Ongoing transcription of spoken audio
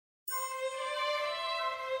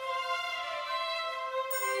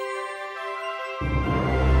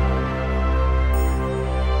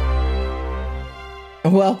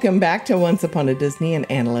Welcome back to Once Upon a Disney, an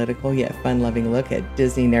analytical yet fun-loving look at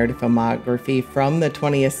Disney narrative filmography from the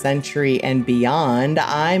 20th century and beyond.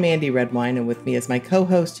 I'm Andie Redwine, and with me is my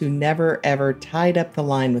co-host who never, ever tied up the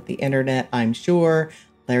line with the internet, I'm sure,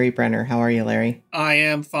 Larry Brenner. How are you, Larry? I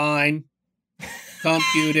am fine.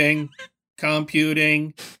 Computing.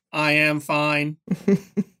 I am fine.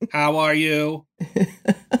 How are you?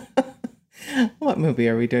 What movie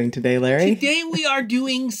are we doing today, Larry? Today we are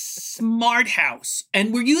doing Smart House,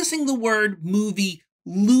 and we're using the word movie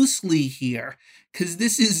loosely here because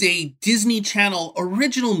this is a Disney Channel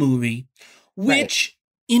original movie, which,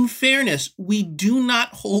 in fairness, we do not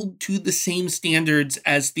hold to the same standards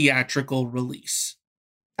as theatrical release.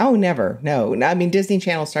 Oh, never. No. I mean, Disney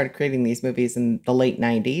Channel started creating these movies in the late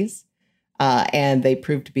 90s, and they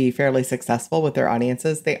proved to be fairly successful with their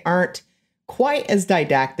audiences. They aren't quite as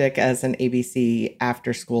didactic as an ABC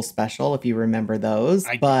Afterschool Special, if you remember those,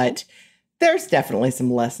 but there's definitely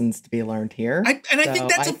some lessons to be learned here. I think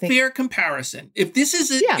that's a fair comparison. If this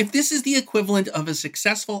is if this is the equivalent of a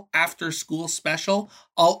successful after-school special,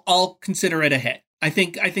 I'll consider it a hit. I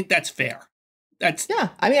think that's fair.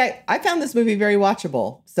 I mean, I found this movie very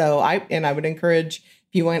watchable. So I would encourage,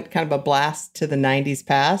 if you want kind of a blast to the 90s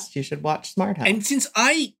past, you should watch Smart House. And since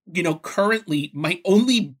currently my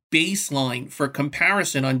only baseline for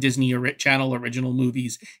comparison on Disney Channel original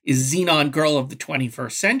movies is Xenon Girl of the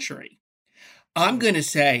 21st Century, I'm going to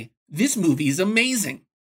say this movie is amazing.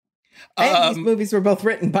 And these movies were both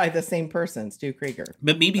written by the same person, Stu Krieger.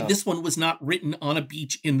 But maybe this one was not written on a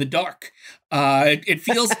beach in the dark. It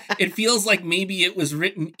feels like maybe it was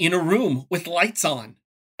written in a room with lights on.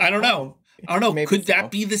 I don't know. Could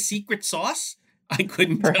that be the secret sauce? I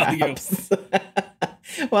couldn't tell you.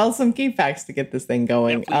 Well, some key facts to get this thing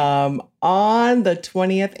going. On the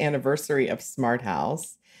 20th anniversary of Smart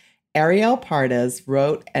House, Ariel Pardes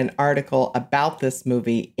wrote an article about this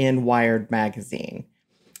movie in Wired magazine.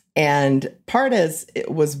 And Pardes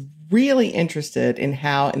was really interested in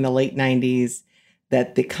how in the late 90s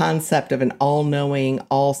that the concept of an all-knowing,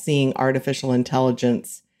 all-seeing artificial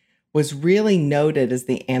intelligence was really noted as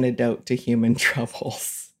the antidote to human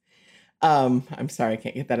troubles. I'm sorry, I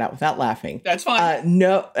can't get that out without laughing. That's fine.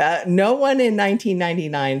 No one in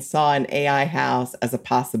 1999 saw an AI house as a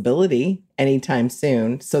possibility anytime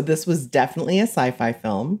soon. So this was definitely a sci-fi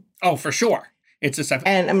film. Oh, for sure. It's a sci-fi.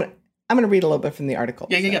 And I'm going to read a little bit from the article.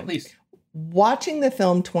 Yeah, please. Watching the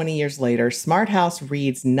film 20 years later, Smart House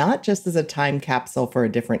reads not just as a time capsule for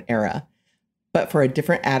a different era, but for a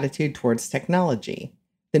different attitude towards technology.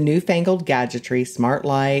 The newfangled gadgetry, smart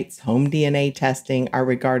lights, home DNA testing are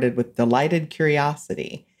regarded with delighted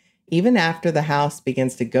curiosity. Even after the house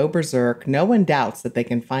begins to go berserk, no one doubts that they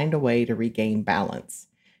can find a way to regain balance.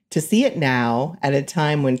 To see it now, at a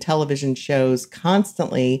time when television shows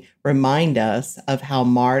constantly remind us of how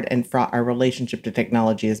marred and fraught our relationship to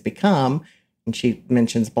technology has become, and she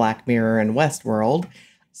mentions Black Mirror and Westworld,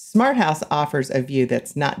 Smart House offers a view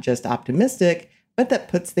that's not just optimistic, but that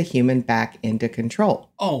puts the human back into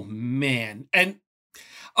control. Oh, man. And,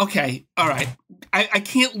 okay, all right. I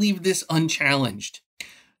can't leave this unchallenged.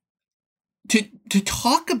 To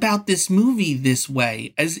talk about this movie this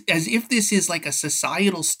way, as if this is like a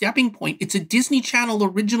societal stepping point, it's a Disney Channel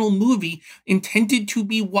original movie intended to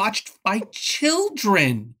be watched by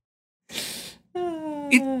children.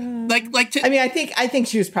 I think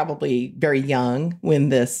she was probably very young when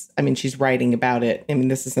this. I mean, she's writing about it. I mean,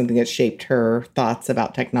 this is something that shaped her thoughts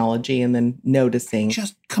about technology, and then noticing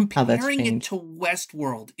just comparing it to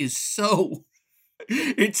Westworld is so.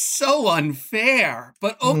 It's so unfair,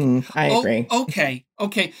 but I agree. Okay.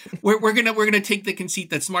 We're gonna take the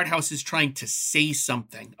conceit that Smart House is trying to say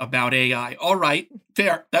something about AI. All right,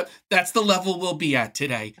 fair. That's the level we'll be at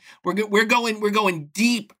today. We're going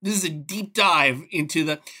deep. This is a deep dive into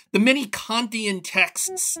the many Kantian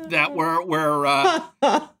texts that were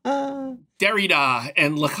Derrida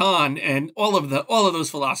and Lacan and all of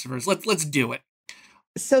those philosophers. Let's do it.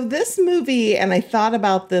 So this movie, and I thought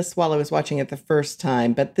about this while I was watching it the first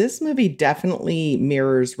time, but this movie definitely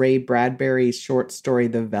mirrors Ray Bradbury's short story,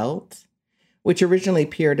 The Veldt, which originally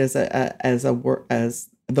appeared as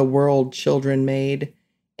The World Children Made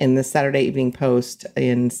in the Saturday Evening Post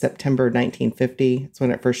in September 1950. It's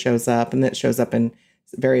when it first shows up, and it shows up in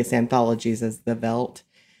various anthologies as The Veldt.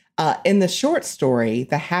 In the short story,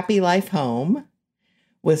 The Happy Life Home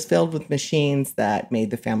was filled with machines that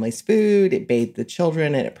made the family's food, it bathed the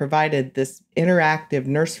children, and it provided this interactive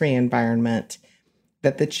nursery environment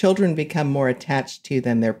that the children become more attached to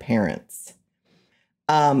than their parents.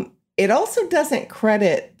 It also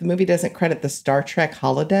the movie doesn't credit the Star Trek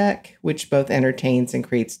holodeck, which both entertains and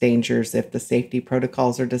creates dangers if the safety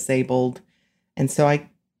protocols are disabled. And so I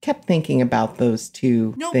kept thinking about those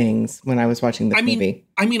two No, things when I was watching this movie.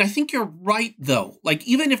 I think you're right though. Like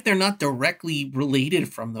even if they're not directly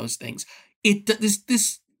related from those things,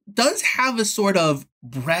 this does have a sort of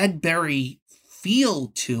Bradbury feel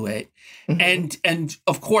to it. Mm-hmm. And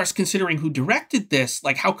of course, considering who directed this,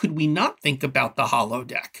 like how could we not think about the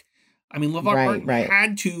holodeck? I mean, LeVar Right, Burton right.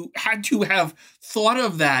 had to have thought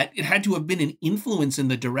of that. It had to have been an influence in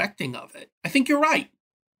the directing of it. I think you're right.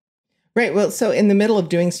 Right. Well, so in the middle of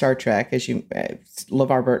doing Star Trek,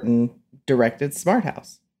 LeVar Burton directed Smart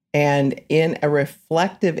House. And in a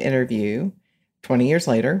reflective interview 20 years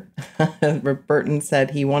later, Burton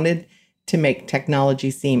said he wanted to make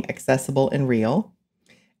technology seem accessible and real.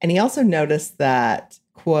 And he also noticed that,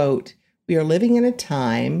 quote, we are living in a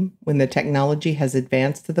time when the technology has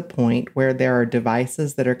advanced to the point where there are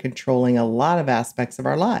devices that are controlling a lot of aspects of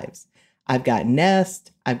our lives. I've got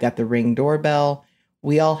Nest, I've got the Ring doorbell.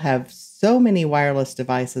 We all have so many wireless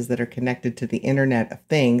devices that are connected to the Internet of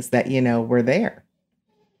Things that, we're there.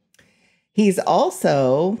 He's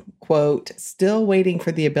also, quote, still waiting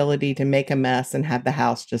for the ability to make a mess and have the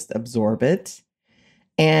house just absorb it.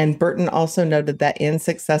 And Burton also noted that in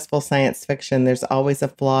successful science fiction, there's always a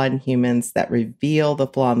flaw in humans that reveal the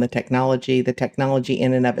flaw in the technology. The technology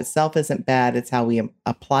in and of itself isn't bad. It's how we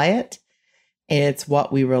apply it. It's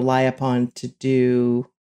what we rely upon to do.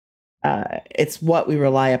 It's what we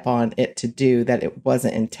rely upon it to do that it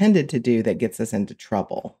wasn't intended to do that gets us into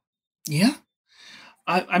trouble. Yeah.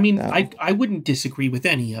 I mean, So. I wouldn't disagree with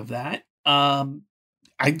any of that.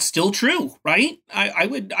 It's still true, right? I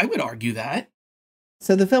would argue that.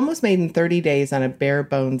 So the film was made in 30 days on a bare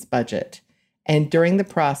bones budget. And during the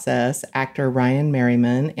process, actor Ryan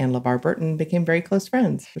Merriman and LeVar Burton became very close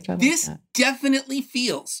friends, which I like. This definitely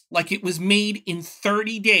feels like it was made in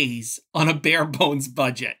 30 days on a bare bones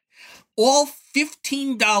budget. All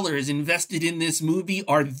 $15 invested in this movie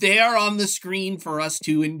are there on the screen for us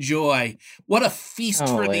to enjoy. What a feast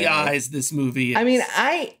for the eyes this movie is. I mean,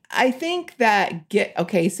 I think that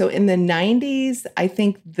so in the 90s, I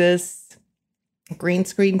think this green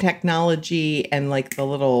screen technology and like the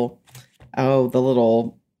little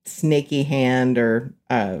snaky hand or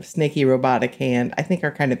snaky robotic hand, I think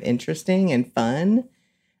are kind of interesting and fun.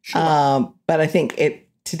 Sure. But I think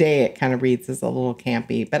today it kind of reads as a little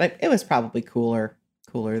campy, but it was probably cooler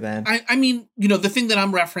then. I mean, the thing that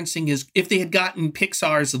I'm referencing is if they had gotten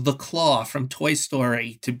Pixar's The Claw from Toy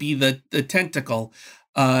Story to be the tentacle,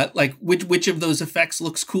 like which of those effects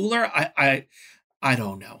looks cooler? I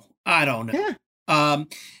don't know. Yeah.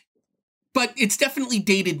 But it's definitely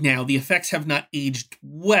dated now. The effects have not aged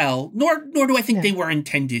well, nor do I think they were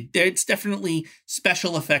intended. It's definitely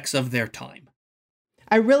special effects of their time.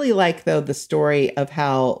 I really like, though, the story of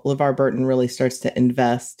how LeVar Burton really starts to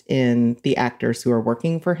invest in the actors who are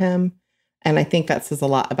working for him. And I think that says a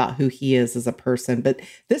lot about who he is as a person. But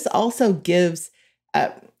this also gives,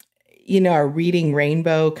 a Reading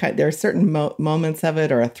Rainbow. There are certain moments of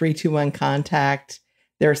it, or a 3-2-1 contact.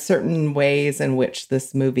 There are certain ways in which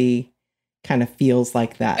this movie kind of feels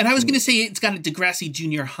like that. And I was going to say it's got a Degrassi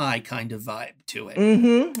Junior High kind of vibe to it.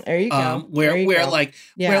 Mm-hmm. There you go. Where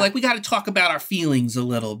we got to talk about our feelings a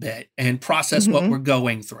little bit and process what we're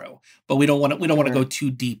going through, but we don't want to go too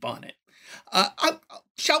deep on it.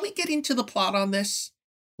 Shall we get into the plot on this?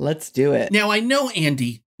 Let's do it. Now, I know,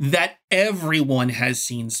 Andy, that everyone has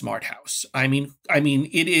seen Smart House. I mean,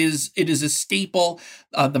 it is a staple.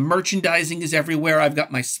 The merchandising is everywhere. I've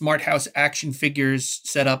got my Smart House action figures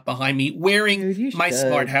set up behind me, wearing my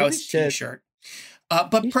Smart House t-shirt.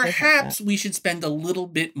 But perhaps we should spend a little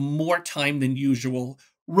bit more time than usual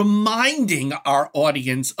reminding our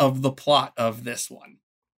audience of the plot of this one.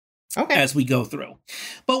 Okay. As we go through.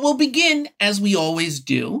 But we'll begin, as we always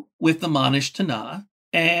do, with the Manish Tana.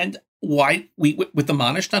 And with the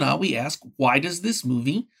Manish Tana, we ask, why does this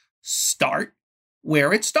movie start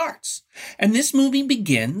where it starts? And this movie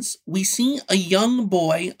begins, we see a young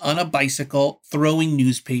boy on a bicycle throwing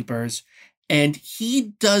newspapers, and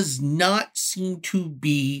he does not seem to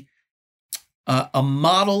be a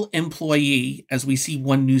model employee, as we see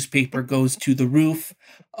one newspaper goes to the roof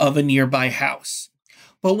of a nearby house.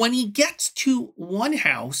 But when he gets to one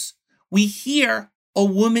house, we hear a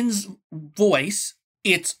woman's voice.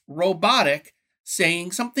 It's robotic,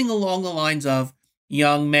 saying something along the lines of,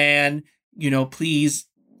 young man, please,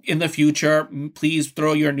 in the future, please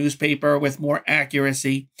throw your newspaper with more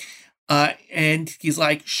accuracy. And he's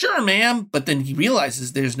like, sure, ma'am. But then he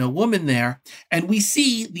realizes there's no woman there. And we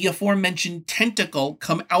see the aforementioned tentacle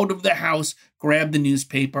come out of the house, grab the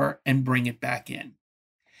newspaper, and bring it back in.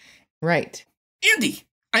 Right. Andy,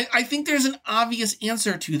 I think there's an obvious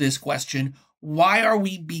answer to this question. Why are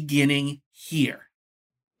we beginning here?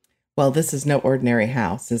 Well, this is no ordinary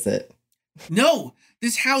house, is it? No,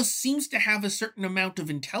 this house seems to have a certain amount of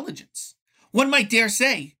intelligence. One might dare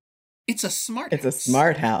say it's a smart It's house. a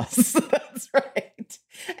smart house. That's right.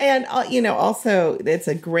 And, also it's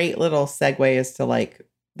a great little segue as to like,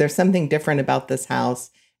 there's something different about this house.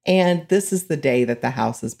 And this is the day that the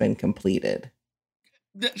house has been completed.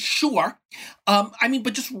 Sure.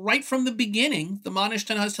 But just right from the beginning, the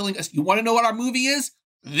Manishtan is telling us, you want to know what our movie is?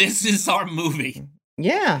 This is our movie.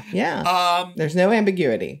 Yeah, yeah. There's no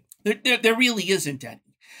ambiguity. There really isn't any.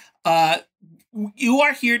 You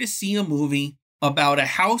are here to see a movie about a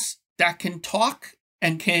house that can talk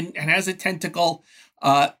and has a tentacle.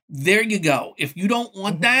 There you go. If you don't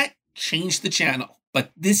want that, change the channel.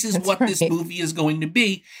 But this is what this movie is going to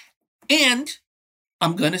be. And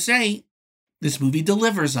I'm going to say this movie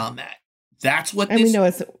delivers on that. That's what we know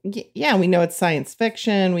it's science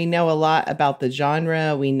fiction. We know a lot about the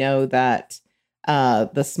genre. We know that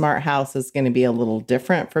the smart house is going to be a little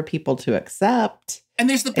different for people to accept. And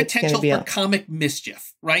there's the potential for comic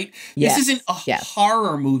mischief, right? Yes, this isn't a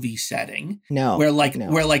horror movie setting. No. Where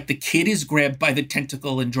the kid is grabbed by the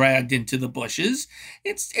tentacle and dragged into the bushes.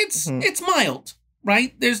 It's mild,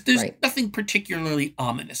 right? There's nothing particularly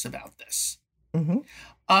ominous about this.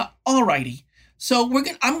 All righty. So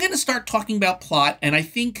I'm gonna start talking about plot, and I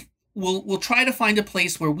think we'll try to find a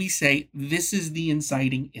place where we say this is the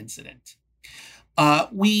inciting incident.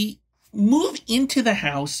 We move into the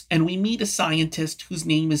house and we meet a scientist whose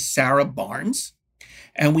name is Sarah Barnes.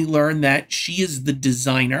 And we learn that she is the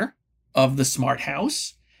designer of the smart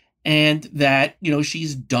house and that,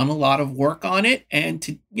 she's done a lot of work on it.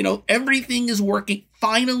 And, everything is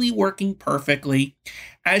finally working perfectly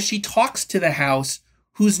as she talks to the house,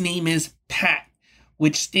 whose name is Pat,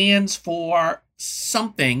 which stands for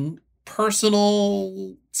something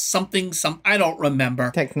personal, something, I don't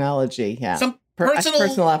remember. Technology, yeah. Some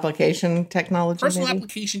personal application technology. Personal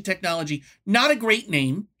application technology. Not a great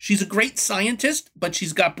name. She's a great scientist, but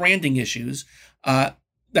she's got branding issues. Not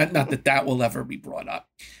that will ever be brought up.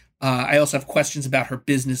 I also have questions about her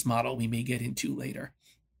business model we may get into later.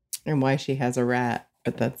 And why she has a rat.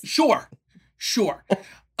 But that's Sure.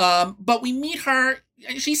 But we meet her.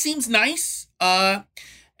 She seems nice.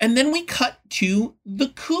 And then we cut to the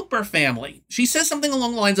Cooper family. She says something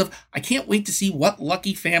along the lines of, I can't wait to see what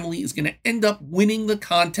lucky family is going to end up winning the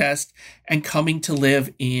contest and coming to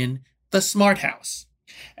live in the smart house.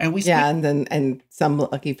 And and some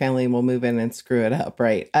lucky family will move in and screw it up,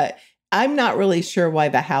 right? I'm not really sure why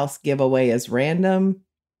the house giveaway is random.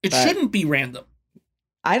 It shouldn't be random.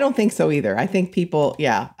 I don't think so either. I think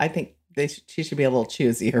I think she should be a little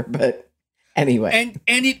choosier, but anyway.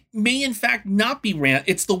 And it may in fact not be random.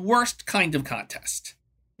 It's the worst kind of contest.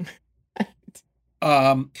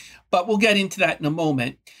 But we'll get into that in a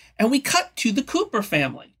moment. And we cut to the Cooper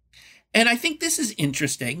family. And I think this is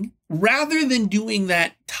interesting. Rather than doing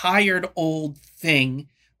that tired old thing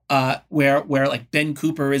where like Ben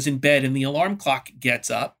Cooper is in bed and the alarm clock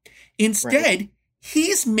gets up, instead,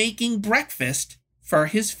 he's making breakfast for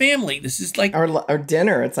his family. This is like or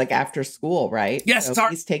dinner. It's like after school, right? Yes, so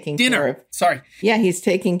he's taking dinner. He's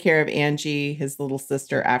taking care of Angie, his little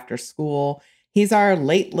sister, after school. He's our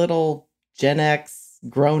late little Gen X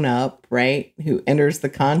grown up, right? Who enters the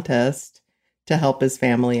contest to help his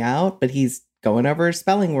family out, but he's going over his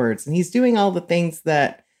spelling words and he's doing all the things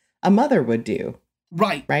that a mother would do.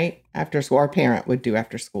 Right. After school, or a parent would do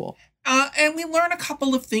after school. And we learn a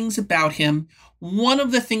couple of things about him. One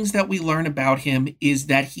of the things that we learn about him is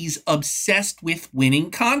that he's obsessed with winning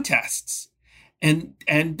contests. And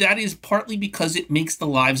that is partly because it makes the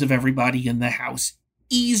lives of everybody in the house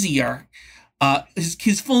easier.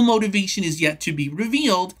 His full motivation is yet to be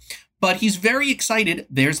revealed, but he's very excited.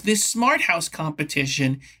 There's this smart house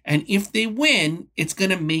competition, and if they win, it's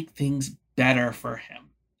going to make things better for him.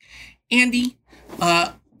 Andie,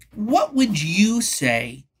 what would you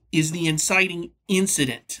say is the inciting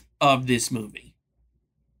incident of this movie?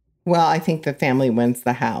 Well, I think the family wins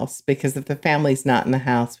the house, because if the family's not in the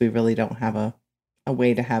house, we really don't have a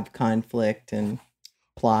way to have conflict and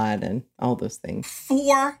plot and all those things.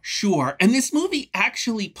 For sure. And this movie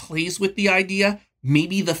actually plays with the idea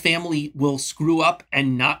maybe the family will screw up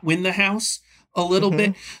and not win the house a little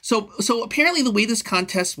bit. So apparently the way this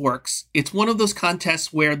contest works, it's one of those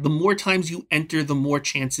contests where the more times you enter, the more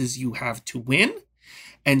chances you have to win.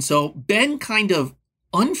 And so Ben kind of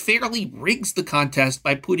unfairly rigs the contest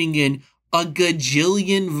by putting in a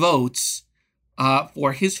gajillion votes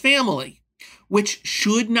for his family, which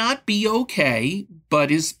should not be okay,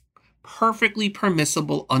 but is perfectly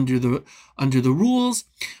permissible under the rules.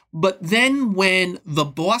 But then when the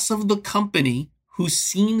boss of the company, who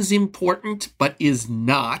seems important but is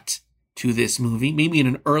not to this movie. Maybe in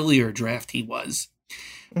an earlier draft he was.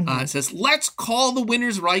 Says, let's call the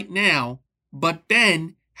winners right now. But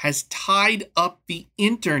Ben has tied up the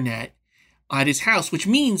internet at his house, which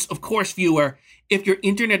means, of course, viewer, if your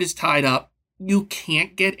internet is tied up, you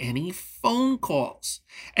can't get any phone calls.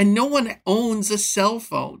 And no one owns a cell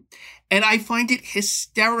phone. And I find it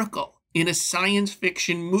hysterical in a science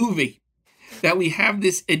fiction movie that we have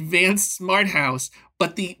this advanced smart house,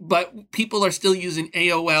 but people are still using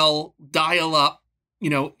AOL dial-up,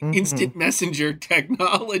 instant messenger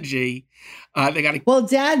technology. Well,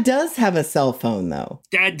 Dad does have a cell phone, though.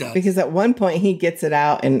 Dad does. Because at one point he gets it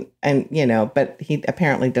out and but he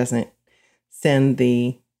apparently doesn't send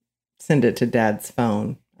it to Dad's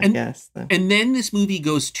phone, I guess. So. And then this movie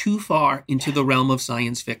goes too far into the realm of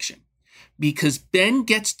science fiction because Ben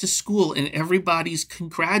gets to school and everybody's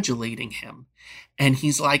congratulating him. And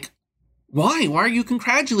he's like, why? Why are you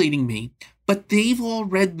congratulating me? But they've all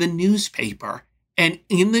read the newspaper. And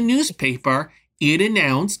in the newspaper, it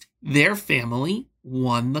announced their family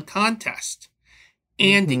won the contest.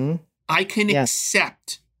 Andy, I can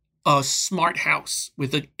accept a smart house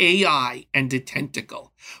with an AI and a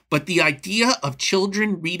tentacle. But the idea of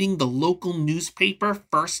children reading the local newspaper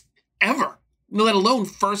first ever, let alone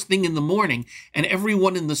first thing in the morning, and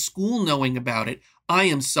everyone in the school knowing about it, I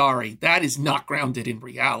am sorry. That is not grounded in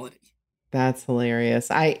reality. That's hilarious.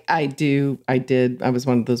 I was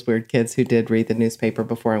one of those weird kids who did read the newspaper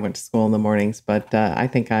before I went to school in the mornings, but I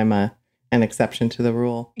think I'm an exception to the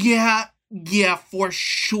rule. Yeah, for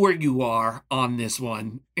sure you are on this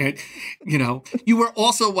one. And, you were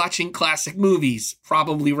also watching classic movies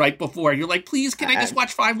probably right before. You're like, please, can I just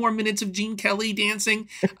watch 5 more minutes of Gene Kelly dancing?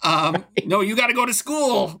 Right. No, you got to go to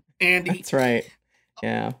school, Andy. That's right.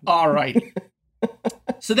 Yeah. All right.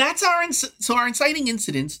 So that's our inciting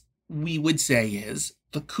incidents, we would say, is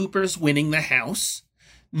the Coopers winning the house.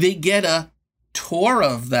 They get a tour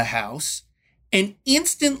of the house, and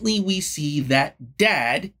instantly we see that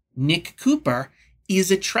Dad, Nick Cooper, is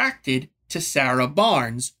attracted to Sarah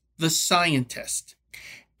Barnes, the scientist.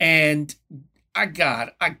 And I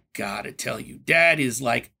gotta tell you, Dad is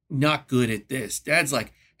like not good at this. Dad's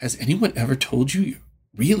like, has anyone ever told you you're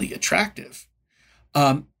really attractive?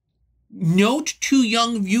 Note to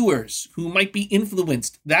young viewers who might be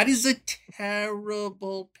influenced, that is a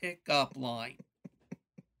terrible pickup line.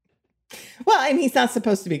 Well, and he's not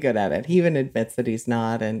supposed to be good at it. He even admits that he's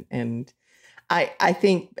not. And I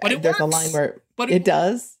think there's a line where it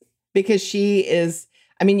does, because she is,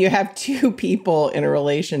 you have two people in a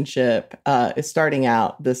relationship, starting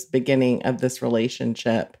out this beginning of this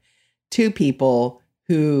relationship, two people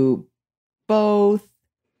who both,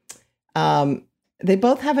 they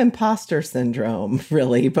both have imposter syndrome,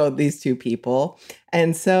 really, both these two people.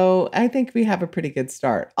 And so I think we have a pretty good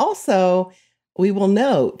start. Also, we will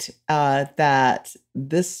note that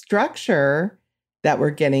this structure that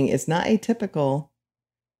we're getting is not atypical,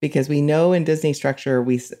 because we know in Disney structure,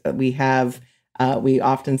 we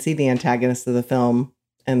often see the antagonist of the film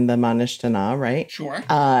and the Manishtana, right? Sure.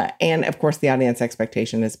 And of course, the audience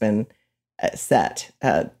expectation has been set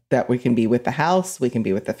that we can be with the house, we can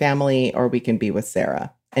be with the family, or we can be with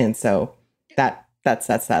Sarah. And so that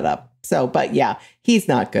sets that up. So, but yeah, he's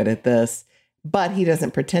not good at this, but he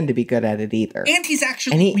doesn't pretend to be good at it either. And he's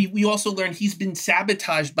actually, we also learned he's been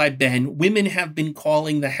sabotaged by Ben. Women have been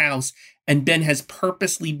calling the house, and Ben has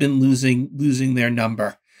purposely been losing their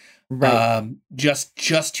number. Right. Just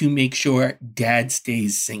to make sure Dad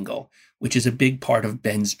stays single, which is a big part of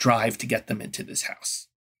Ben's drive to get them into this house.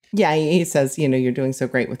 Yeah, he says, you're doing so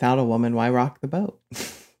great without a woman. Why rock the boat?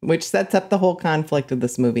 Which sets up the whole conflict of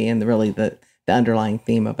this movie and really the underlying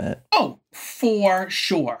theme of it. Oh, for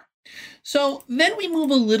sure. So then we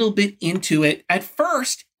move a little bit into it. At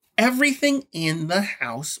first, everything in the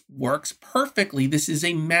house works perfectly. This is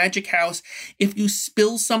a magic house. If you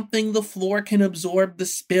spill something, the floor can absorb the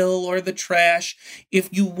spill or the trash. If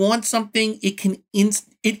you want something, it can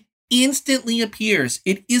instantly appears.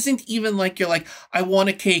 It isn't even like you're like, I want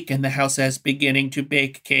a cake, and the house is beginning to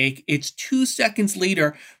bake cake. It's 2 seconds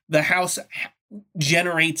later, the house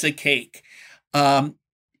generates a cake.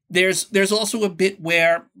 There's also a bit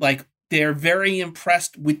where like they're very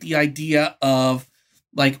impressed with the idea of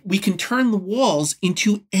like, we can turn the walls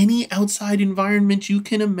into any outside environment you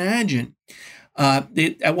can imagine.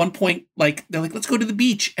 At one point, they're like, let's go to the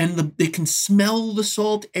beach, and they can smell the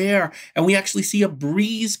salt air, and we actually see a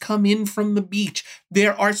breeze come in from the beach.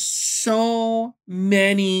 There are so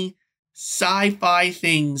many sci-fi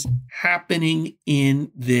things happening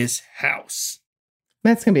in this house.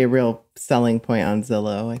 That's going to be a real selling point on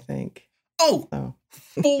Zillow, I think. Oh,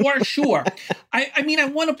 For sure. I mean, I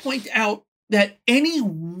want to point out that any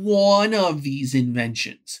one of these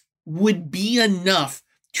inventions would be enough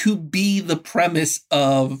to be the premise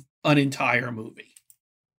of an entire movie.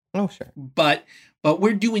 Oh, sure. But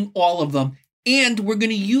we're doing all of them. And we're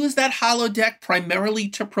going to use that holodeck primarily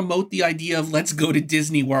to promote the idea of let's go to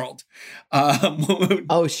Disney World.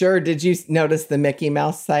 Oh, sure. Did you notice the Mickey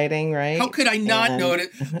Mouse sighting, right? How could I not notice?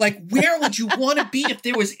 Like, where would you want to be if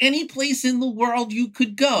there was any place in the world you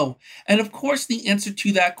could go? And of course, the answer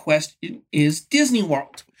to that question is Disney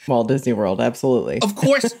World. Walt Disney World, absolutely. Of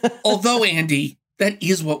course, although, Andy, that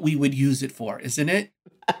is what we would use it for, isn't it?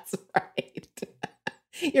 That's right.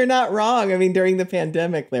 You're not wrong. I mean, during the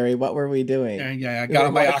pandemic, Larry, what were we doing? Yeah, I got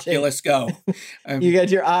on my Oculus Go. You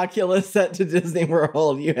got your Oculus set to Disney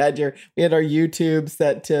World. We had our YouTube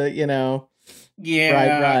set to,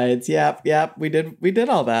 ride rides. Yep. We did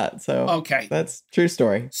all that. So okay, that's true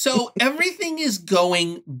story. So everything is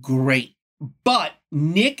going great, but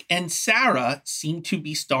Nick and Sarah seem to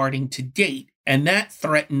be starting to date, and that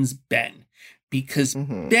threatens Ben because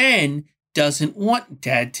Ben doesn't want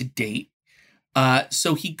Dad to date.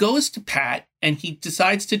 So he goes to Pat and he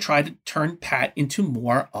decides to try to turn Pat into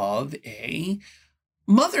more of a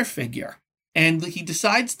mother figure. And he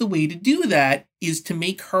decides the way to do that is to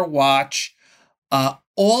make her watch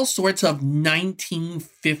all sorts of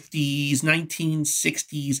 1950s,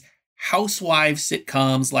 1960s housewives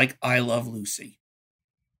sitcoms like I Love Lucy.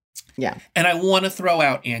 Yeah. And I want to throw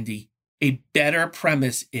out, Andy, a better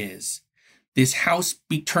premise is this house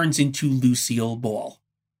turns into Lucille Ball.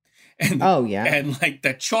 And, and like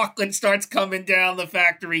the chocolate starts coming down the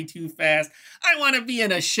factory too fast. I want to be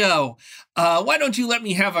in a show. Why don't you let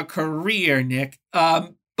me have a career, Nick?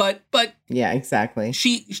 But yeah, exactly.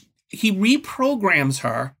 He reprograms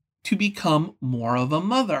her to become more of a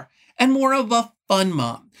mother and more of a fun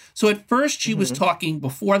mom. So at first she was talking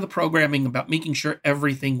before the programming about making sure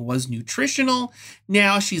everything was nutritional.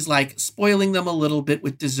 Now she's like spoiling them a little bit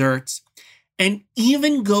with desserts. And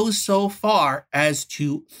even goes so far as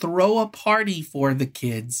to throw a party for the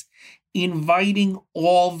kids, inviting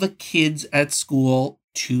all the kids at school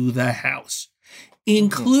to the house,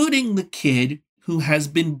 including the kid who has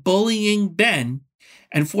been bullying Ben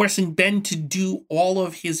and forcing Ben to do all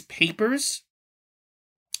of his papers.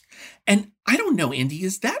 And I don't know, Andy,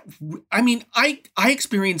 I mean, I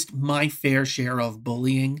experienced my fair share of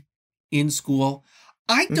bullying in school.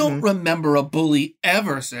 I don't remember a bully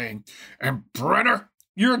ever saying, and Brenner,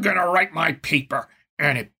 you're going to write my paper,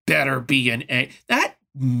 and it better be an A. That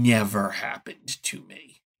never happened to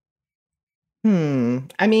me.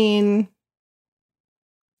 I mean,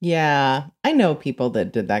 yeah, I know people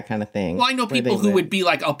that did that kind of thing. Well, I know people who would be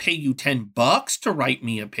like, I'll pay you $10 to write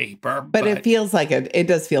me a paper. But it feels like it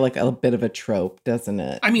does feel like a bit of a trope, doesn't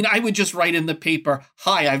it? I mean, I would just write in the paper,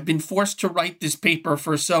 hi, I've been forced to write this paper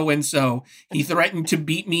for so-and-so. He threatened to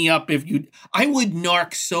beat me up I would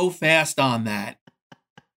narc so fast on that.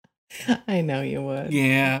 I know you would.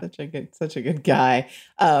 Yeah. Such a good guy.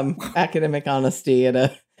 Academic honesty at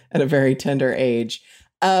a very tender age.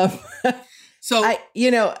 So I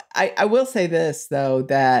will say this though,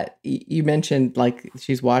 that you mentioned like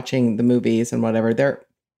she's watching the movies and whatever. There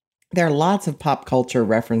are lots of pop culture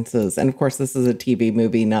references, and of course this is a TV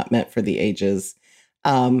movie not meant for the ages.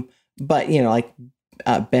 But like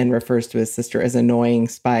Ben refers to his sister as annoying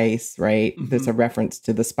Spice, right? There's a reference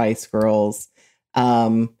to the Spice Girls.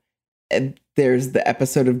 There's the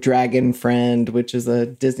episode of Dragon Friend, which is a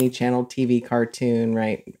Disney Channel TV cartoon,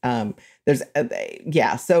 right?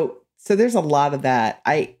 So there's a lot of that.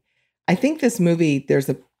 I think this movie,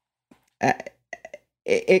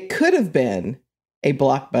 it could have been a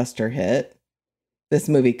blockbuster hit. This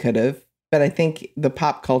movie could have, but I think the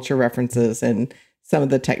pop culture references and some of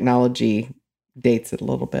the technology dates it a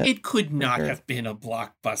little bit. It could not have been a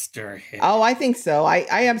blockbuster hit. Oh, I think so. I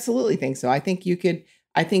absolutely think so. I think you could,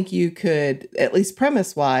 at least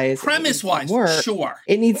premise-wise, sure.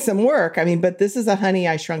 It needs some work. I mean, but this is a Honey,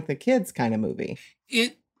 I Shrunk the Kids kind of movie.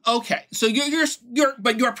 Okay, so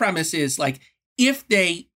your premise is like if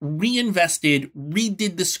they reinvested,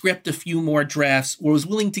 redid the script a few more drafts, or was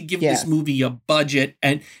willing to give this movie a budget,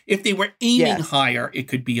 and if they were aiming higher, it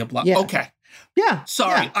could be a block. Yeah. Okay. Yeah.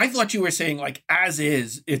 Sorry, yeah. I thought you were saying like as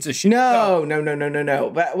is, it's a No.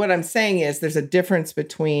 But what I'm saying is there's a difference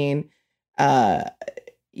between, but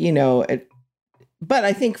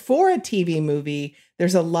I think for a TV movie,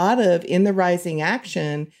 there's a lot of in the rising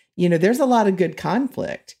action. There's a lot of good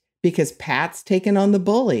conflict because Pat's taken on the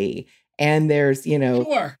bully, and there's,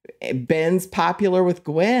 sure. Ben's popular with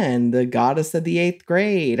Gwen, the goddess of the 8th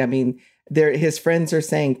grade. I mean, his friends are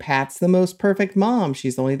saying Pat's the most perfect mom.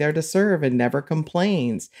 She's only there to serve and never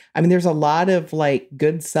complains. I mean, there's a lot of like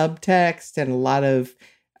good subtext and a lot of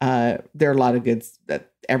there are a lot of good.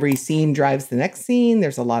 Every scene drives the next scene.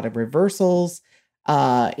 There's a lot of reversals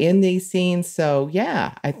in these scenes. So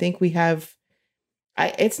yeah, I think we have.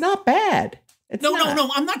 It's not bad. It's no, not. no.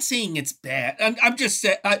 I'm not saying it's bad. I'm just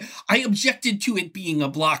saying I objected to it being a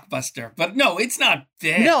blockbuster, but no, it's not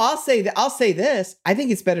bad. No, I'll say that. I'll say this. I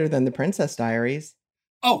think it's better than The Princess Diaries.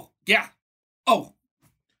 Oh yeah. Oh,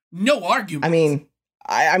 no argument.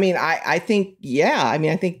 I think yeah.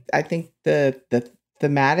 I think the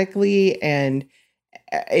thematically and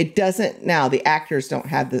it doesn't now. The actors don't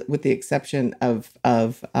have the, with the exception of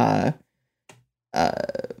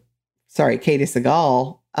Katie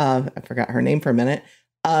Sagal. I forgot her name for a minute.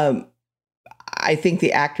 I think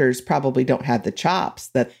the actors probably don't have the chops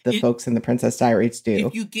that the folks in The Princess Diaries do.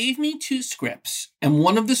 If you gave me two scripts and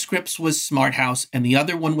one of the scripts was Smart House and the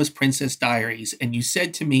other one was Princess Diaries, and you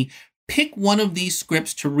said to me, pick one of these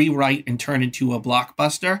scripts to rewrite and turn into a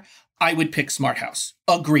blockbuster, I would pick Smart House.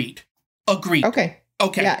 Agreed. Okay.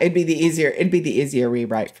 Yeah, it'd be the easier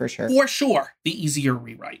rewrite for sure. For sure. The easier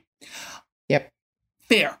rewrite. Yep.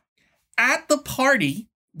 Fair. At the party,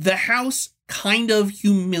 the house kind of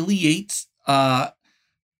humiliates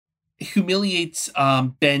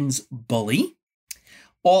Ben's bully.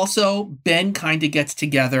 Also, Ben kind of gets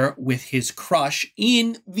together with his crush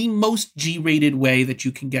in the most G-rated way that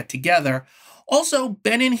you can get together. Also,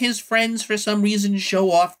 Ben and his friends, for some reason,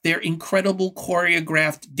 show off their incredible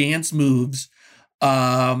choreographed dance moves,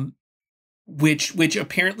 which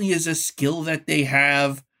apparently is a skill that they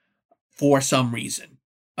have for some reason.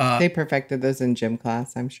 They perfected those in gym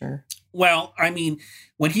class, I'm sure. Well, I mean,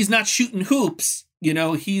 when he's not shooting hoops,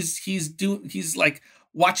 he's like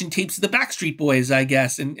watching tapes of the Backstreet Boys, I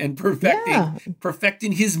guess, and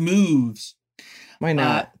perfecting his moves. Why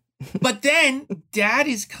not? But then Dad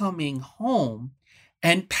is coming home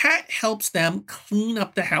and Pat helps them clean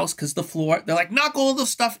up the house because the floor, they're like, knock all the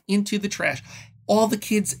stuff into the trash. All the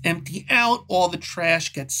kids empty out. All the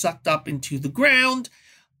trash gets sucked up into the ground.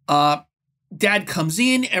 Dad comes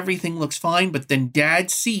in. Everything looks fine. But then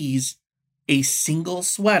Dad sees a single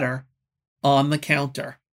sweater on the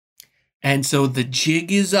counter. And so the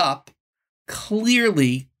jig is up.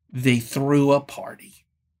 Clearly, they threw a party.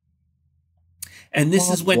 And this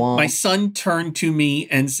is when my son turned to me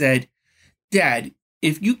and said, Dad,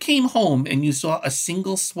 if you came home and you saw a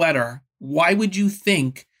single sweater, why would you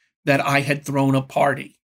think that I had thrown a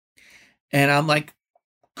party? And I'm like,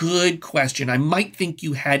 good question. I might think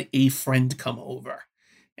you had a friend come over.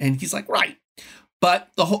 And he's like, right. But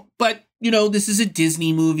this is a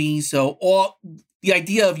Disney movie. So the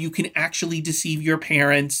idea of you can actually deceive your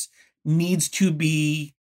parents needs to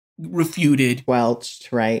be refuted.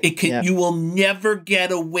 Welched, right? You will never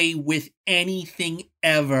get away with anything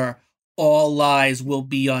ever. All lies will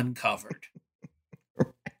be uncovered.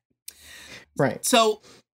 Right. So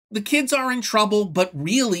the kids are in trouble, but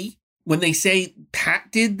really, when they say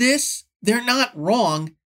Pat did this, they're not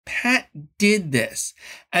wrong. Pat did this.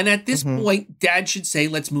 And at this point, Dad should say,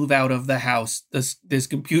 let's move out of the house. This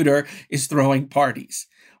computer is throwing parties.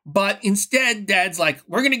 But instead, Dad's like,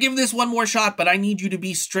 we're going to give this one more shot, but I need you to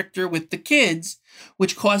be stricter with the kids,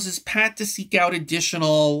 which causes Pat to seek out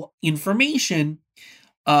additional information,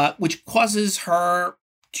 which causes her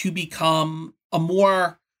to become a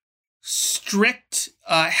more strict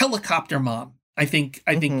helicopter mom, I think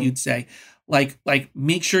you'd say. Like,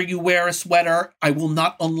 make sure you wear a sweater. I will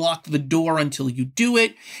not unlock the door until you do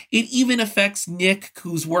it. It even affects Nick,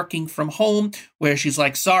 who's working from home, where she's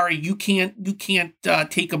like, sorry, you can't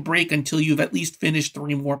take a break until you've at least finished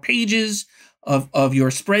 3 more pages of your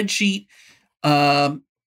spreadsheet. And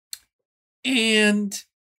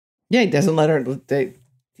yeah, he doesn't let her.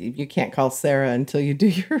 You can't call Sarah until you do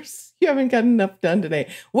yours. You haven't got enough done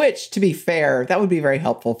today. Which, to be fair, that would be very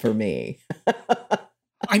helpful for me.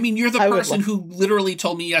 I mean, you're the person who literally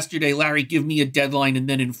told me yesterday, Larry, give me a deadline and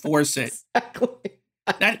then enforce it. Exactly.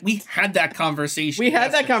 We had that conversation.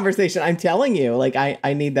 That conversation. I'm telling you, like,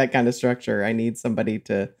 I need that kind of structure. I need somebody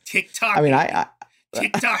to TikTok. I mean,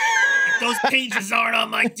 TikTok. If those pages aren't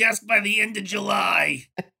on my desk by the end of July.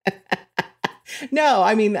 No,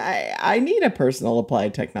 I mean, I need a personal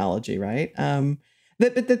applied technology, right?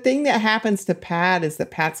 But the thing that happens to Pat is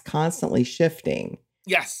that Pat's constantly shifting.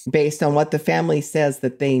 Yes. Based on what the family says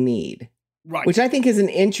that they need. Right. Which I think is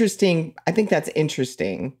I think that's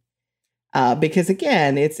interesting. Because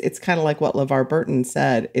again, it's kind of like what LeVar Burton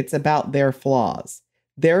said. It's about their flaws.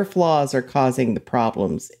 Their flaws are causing the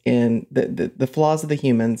problems in the flaws of the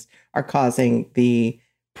humans are causing the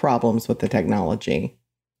problems with the technology.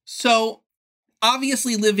 So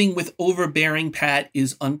Obviously, living with overbearing Pat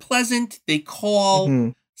is unpleasant. They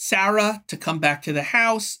call Sarah to come back to the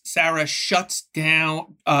house. Sarah shuts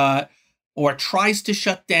down or tries to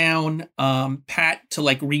shut down Pat to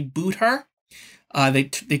like reboot her. They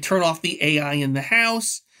turn off the AI in the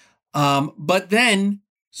house. But then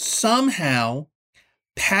somehow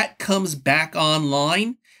Pat comes back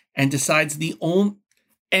online and decides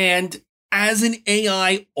and as an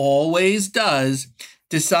AI always does,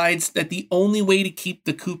 decides that the only way to keep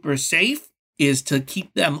the Coopers safe is to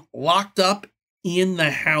keep them locked up in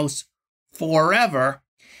the house forever.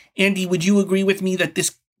 Andie, would you agree with me that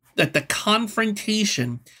the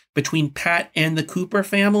confrontation between Pat and the Cooper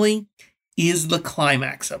family is the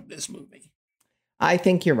climax of this movie? I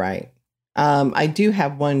think you're right. I do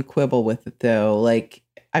have one quibble with it, though. Like,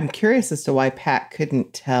 I'm curious as to why Pat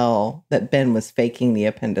couldn't tell that Ben was faking the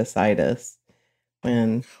appendicitis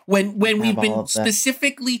when we've been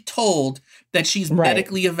specifically told that she's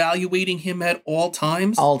medically evaluating him at all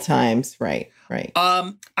times. All times, right.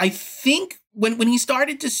 I think when he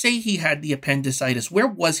started to say he had the appendicitis, where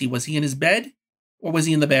was he? Was he in his bed or was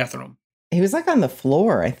he in the bathroom? He was like on the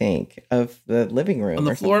floor, I think, of the living room. On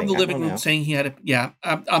the floor of the living room, saying he had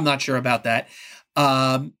I'm not sure about that.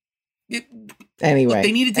 Anyway, look,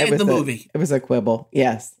 they needed to end the movie. It was a quibble.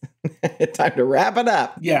 Yes. Time to wrap it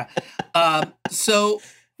up. Yeah. But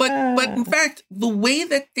in fact, the way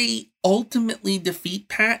that they ultimately defeat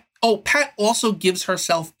Pat, Pat also gives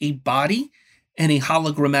herself a body and a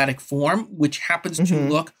hologrammatic form, which happens to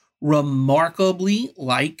look remarkably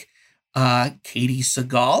like Katie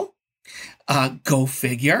Sagal. Go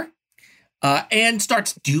figure. And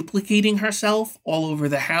starts duplicating herself all over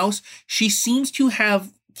the house. She seems to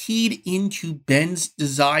have keyed into Ben's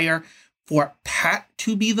desire for Pat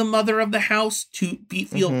to be the mother of the house, to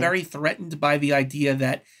feel very threatened by the idea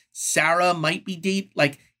that Sarah might be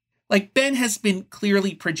like Ben has been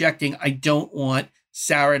clearly projecting, I don't want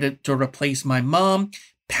Sarah to replace my mom.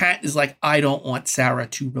 Pat is like, I don't want Sarah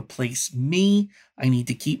to replace me. I need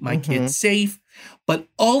to keep my kids safe. But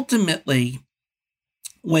ultimately,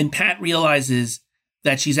 when Pat realizes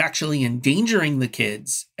that she's actually endangering the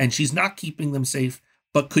kids and she's not keeping them safe,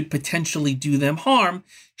 but could potentially do them harm,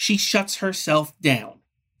 she shuts herself down.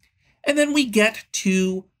 And then we get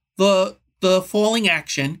to the falling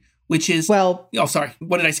action, which is... Well... Oh, sorry.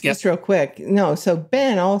 What did I skip? Just real quick. No, so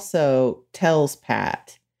Ben also tells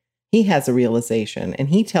Pat, he has a realization, and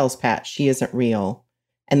he tells Pat she isn't real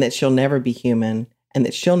and that she'll never be human and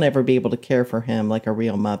that she'll never be able to care for him like a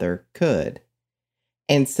real mother could.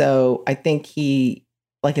 And so I think he,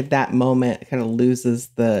 like at that moment, kind of loses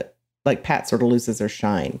Pat sort of loses her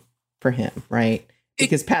shine for him, right?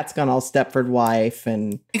 Because Pat's gone all Stepford wife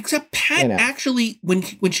and... Except Pat actually, when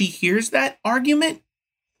she hears that argument,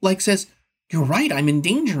 like says, you're right, I'm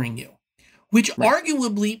endangering you. Which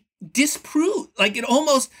arguably disproves, like it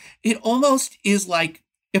almost is like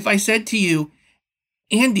if I said to you,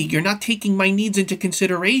 Andie, you're not taking my needs into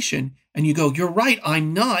consideration. And you go, you're right,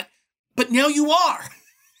 I'm not. But now you are.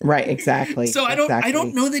 Right, exactly. So I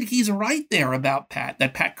don't know that he's right there about Pat,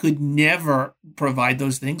 that Pat could never provide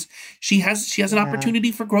those things. She has an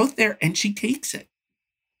opportunity for growth there, and she takes it.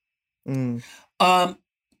 And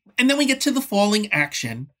then we get to the falling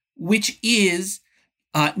action, which is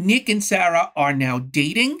Nick and Sarah are now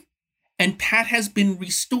dating, and Pat has been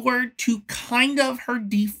restored to kind of her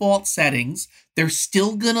default settings. They're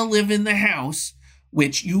still going to live in the house,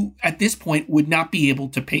 which you, at this point, would not be able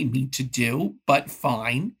to pay me to do, but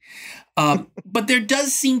fine. But there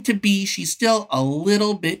does seem to be, she's still a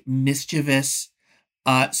little bit mischievous.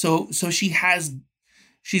 So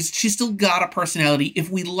she's still got a personality.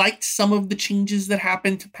 If we liked some of the changes that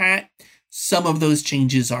happened to Pat, some of those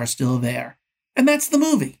changes are still there. And that's the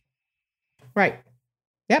movie. Right.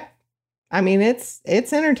 Yep. I mean, it's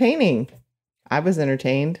entertaining. I was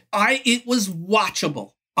entertained. It was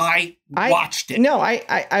watchable. I watched it. No,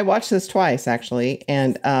 I watched this twice actually,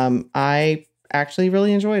 and I actually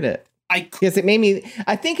really enjoyed it. Because it made me.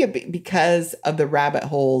 I think because of the rabbit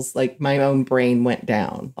holes, like my own brain went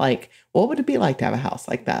down. Like, what would it be like to have a house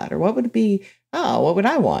like that, or what would it be? Oh, what would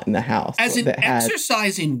I want in the house? As an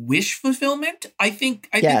exercise in wish fulfillment, I think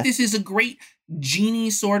this is a great genie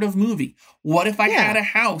sort of movie. What if I had a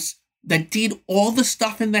house that did all the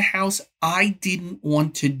stuff in the house I didn't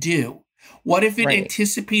want to do? What if it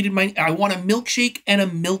anticipated I want a milkshake and a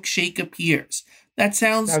milkshake appears? That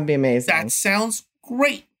would be amazing. That sounds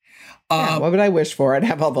great. What would I wish for? I'd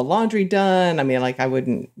have all the laundry done. I mean, like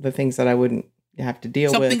the things that I wouldn't have to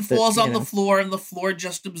deal with. Something falls on the floor and the floor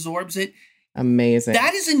just absorbs it. Amazing.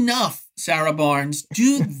 That is enough, Sarah Barnes.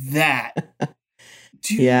 Do that.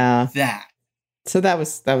 Do that. So that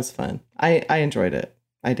was fun. I enjoyed it.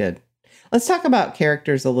 I did. Let's talk about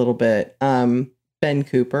characters a little bit. Ben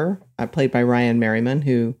Cooper, played by Ryan Merriman,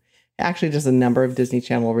 who actually does a number of Disney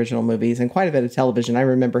Channel original movies and quite a bit of television. I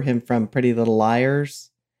remember him from Pretty Little Liars.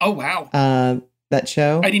 Oh, wow. That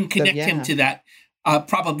show. I didn't connect him to that,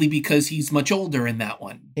 probably because he's much older in that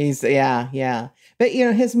one. Yeah. But,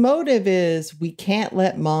 his motive is we can't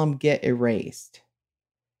let mom get erased.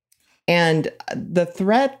 And the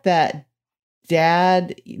threat that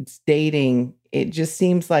dad is dating, it just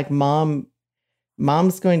seems like mom's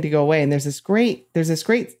going to go away. And there's this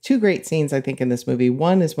two great scenes, I think, in this movie.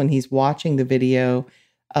 One is when he's watching the video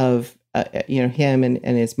of, him and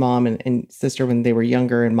his mom and sister when they were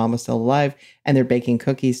younger and mom was still alive, and they're baking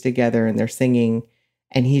cookies together and they're singing.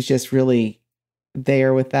 And he's just really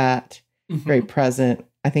there with that, very present.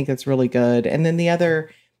 I think that's really good. And then the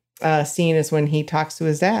other scene is when he talks to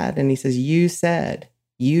his dad and he says,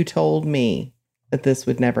 you told me that this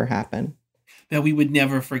would never happen. That we would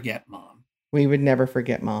never forget mom. We would never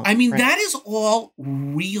forget mom. I mean, that is all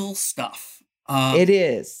real stuff. It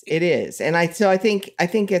is. And I think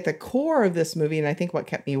at the core of this movie, and I think what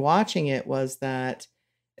kept me watching it was that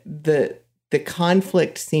the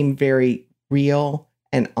conflict seemed very real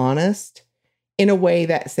and honest in a way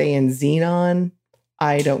that, say, in Xenon,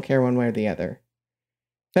 I don't care one way or the other.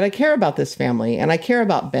 But I care about this family, and I care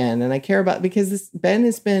about Ben, and I care about, because Ben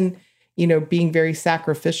has been, being very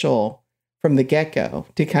sacrificial from the get-go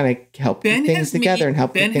to kind of help things together and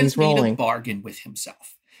help things rolling. Ben has made a bargain with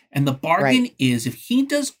himself. And the bargain is, if he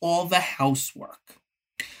does all the housework,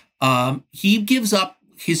 he gives up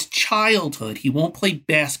his childhood. He won't play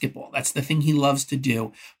basketball. That's the thing he loves to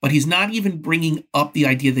do. But he's not even bringing up the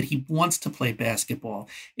idea that he wants to play basketball.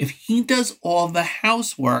 If he does all the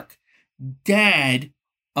housework, dad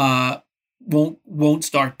won't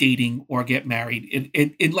start dating or get married.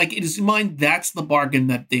 In his mind, that's the bargain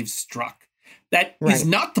that they've struck. That is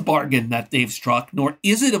not the bargain that they've struck, nor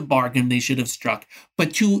is it a bargain they should have struck.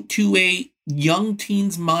 But to a young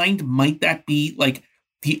teen's mind, might that be like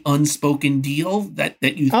the unspoken deal that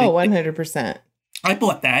you think? Oh, 100%. I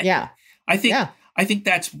bought that. Yeah. I think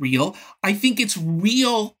that's real. I think it's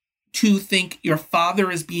real to think your father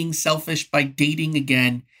is being selfish by dating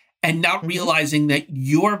again and not realizing that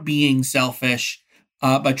you're being selfish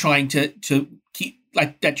by trying to keep,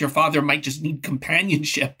 like, that your father might just need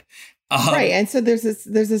companionship. Right. And so there's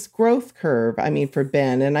this growth curve, I mean, for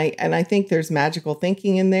Ben. And I think there's magical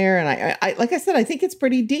thinking in there. And I like I said, I think it's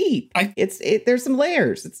pretty deep. There's some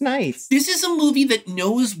layers. It's nice. This is a movie that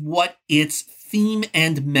knows what its theme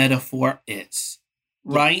and metaphor is,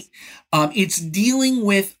 right? Yes. It's dealing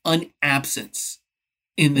with an absence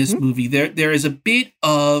in this movie. There is a bit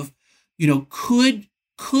of, could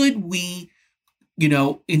we,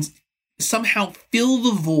 somehow fill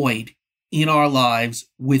the void in our lives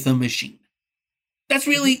with a machine? That's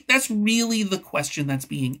really the question that's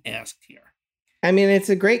being asked here. I mean, it's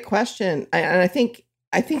a great question. And I think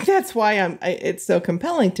that's why it's so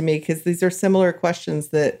compelling to me, because these are similar questions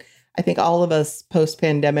that I think all of us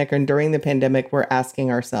post-pandemic and during the pandemic were asking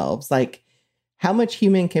ourselves, like, how much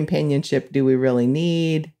human companionship do we really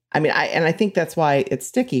need? I mean, I think that's why it's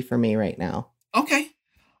sticky for me right now. Okay.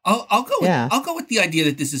 I'll go with the idea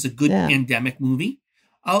that this is a good pandemic movie.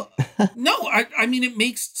 No, I mean, it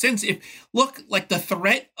makes sense. Like the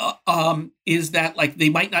threat is that, like, they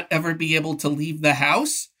might not ever be able to leave the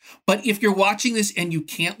house. But if you're watching this and you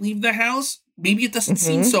can't leave the house, maybe it doesn't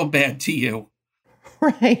seem so bad to you.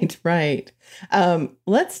 Right.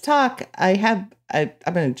 Let's talk. I'm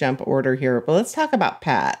going to jump order here, but let's talk about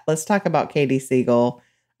Pat. Let's talk about Katie Siegel,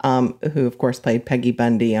 who, of course, played Peggy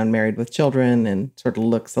Bundy on Married with Children and sort of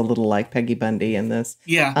looks a little like Peggy Bundy in this.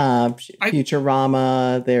 Yeah.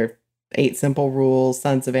 Futurama, their 8 Simple Rules,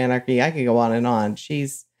 Sons of Anarchy. I could go on and on.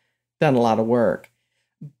 She's done a lot of work.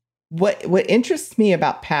 What interests me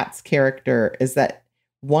about Pat's character is that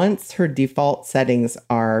once her default settings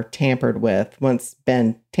are tampered with, once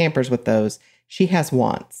Ben tampers with those, she has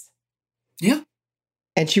wants. Yeah.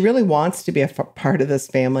 And she really wants to be a part of this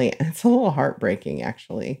family. And it's a little heartbreaking,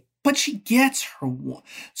 actually. But she gets her one.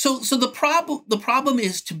 So the problem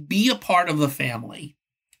is to be a part of the family.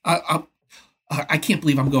 I can't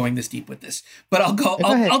believe I'm going this deep with this, but I'll go.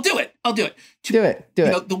 I'll do it. I'll do it. Do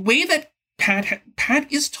it. The way that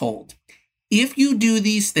Pat is told, if you do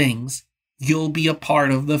these things, you'll be a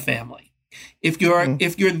part of the family. If you're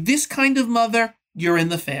this kind of mother, you're in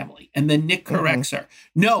the family. And then Nick corrects her.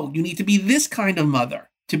 No, you need to be this kind of mother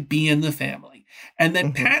to be in the family. And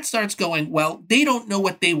then Pat starts going, well, they don't know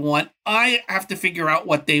what they want. I have to figure out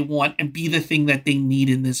what they want and be the thing that they need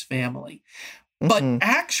in this family. But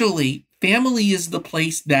actually, family is the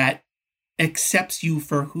place that accepts you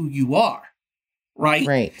for who you are. Right?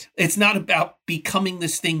 Right. It's not about becoming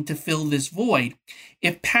this thing to fill this void.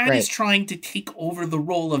 If Pat is trying to take over the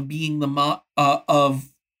role of being the mom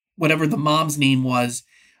of whatever the mom's name was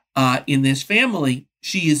in this family,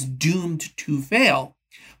 she is doomed to fail.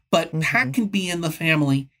 But Pat can be in the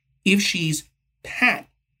family if she's Pat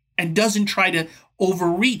and doesn't try to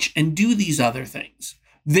overreach and do these other things.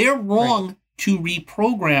 They're wrong to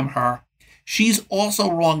reprogram her. She's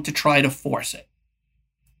also wrong to try to force it.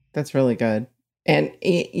 That's really good. And,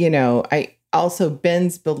 I also,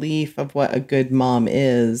 Ben's belief of what a good mom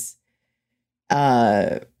is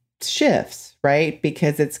shifts, right?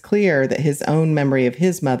 Because it's clear that his own memory of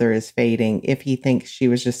his mother is fading if he thinks she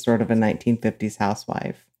was just sort of a 1950s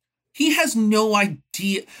housewife. He has no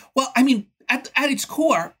idea. Well, I mean, at its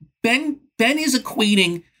core, Ben is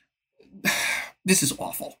equating. This is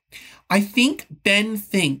awful. I think Ben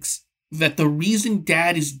thinks that the reason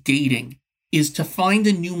Dad is dating is to find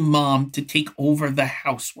a new mom to take over the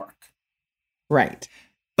housework. Right.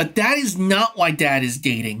 But that is not why Dad is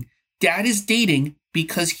dating. Dad is dating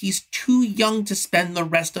because he's too young to spend the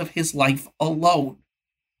rest of his life alone.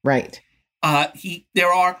 Right.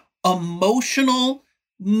 There are emotional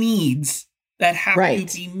needs that have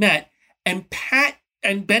to be met. And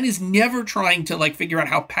Ben is never trying to figure out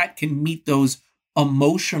how Pat can meet those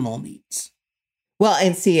emotional needs. Well,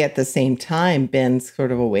 and see, at the same time, Ben's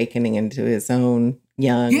sort of awakening into his own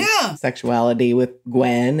young sexuality with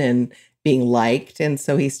Gwen and being liked. And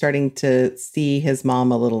so he's starting to see his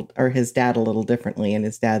mom his dad a little differently, and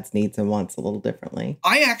his dad's needs and wants a little differently.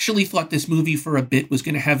 I actually thought this movie for a bit was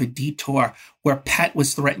going to have a detour where Pat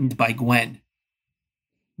was threatened by Gwen.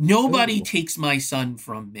 Nobody takes my son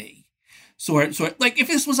from me. So if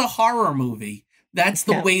this was a horror movie, that's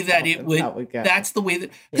the way that it would. That's the way that,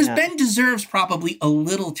 because Ben deserves probably a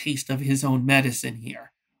little taste of his own medicine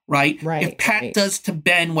here, right? Right. If Pat does to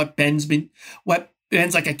Ben what Ben's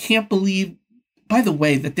like, I can't believe. By the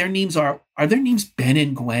way, that their names are their names Ben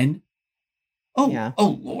and Gwen?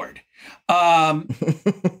 Oh Lord.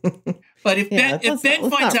 But if Ben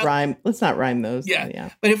finds out, let's not rhyme those.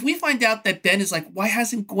 Yeah. But if we find out that Ben is like, why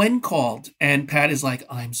hasn't Gwen called? And Pat is like,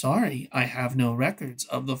 I'm sorry, I have no records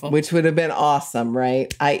of the phone. Which would have been awesome,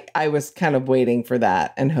 right? I was kind of waiting for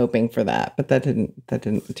that and hoping for that, but that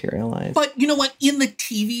didn't materialize. But you know what? In the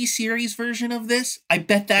TV series version of this, I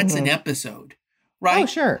bet that's an episode, right? Oh,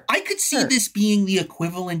 sure. I could see this being the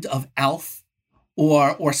equivalent of Alf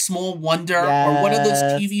or Small Wonder or one of those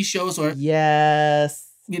TV shows, or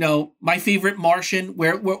My Favorite Martian,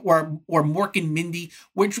 where Mork and Mindy,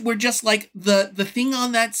 which were just like the thing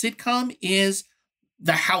on that sitcom is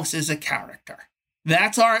the house is a character.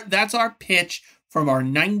 That's our pitch from our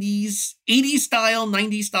 80s style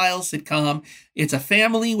sitcom. It's a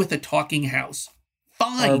family with a talking house.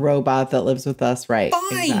 Fine. Or a robot that lives with us, right?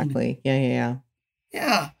 Fine. Exactly. Yeah.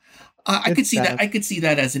 Yeah. I could see that. I could see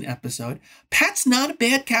that as an episode. Pat's not a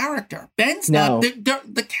bad character. Ben's not.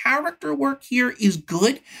 The character work here is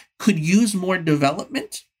good. Could use more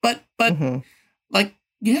development, but I like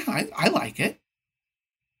it.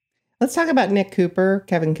 Let's talk about Nick Cooper,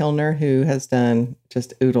 Kevin Kilner, who has done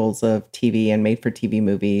just oodles of TV and made-for-TV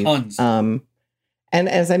movies. Tons. And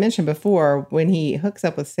as I mentioned before, when he hooks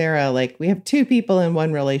up with Sarah, we have two people in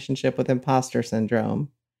one relationship with imposter syndrome.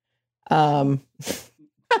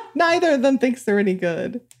 Neither of them thinks they're any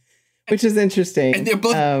good, which is interesting. And they're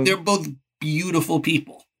both beautiful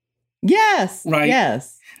people. Yes. Right.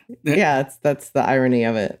 Yes. That's the irony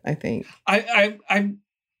of it, I think.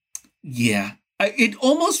 It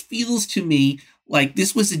almost feels to me like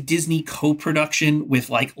this was a Disney co-production with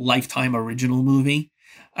Lifetime original movie.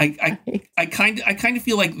 I kind of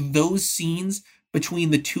feel like those scenes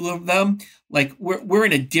between the two of them, we're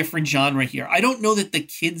in a different genre here. I don't know that the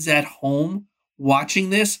kids at home watching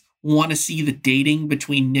this want to see the dating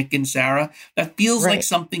between Nick and Sarah. That feels like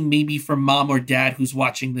something maybe for mom or dad who's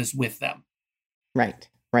watching this with them. Right.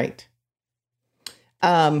 But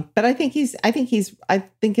I think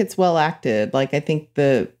it's well acted. I think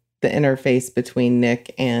the interface between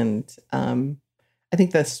Nick and, I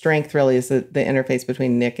think the strength really is the interface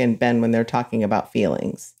between Nick and Ben when they're talking about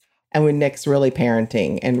feelings, and when Nick's really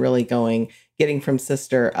parenting and really getting from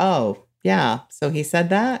sister. Oh yeah. So he said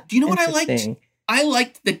that. Do you know what I liked? I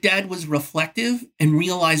liked that Dad was reflective and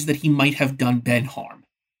realized that he might have done Ben harm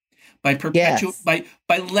by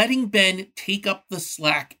by letting Ben take up the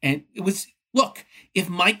slack. And it was, look, if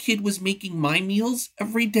my kid was making my meals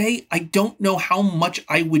every day, I don't know how much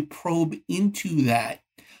I would probe into that.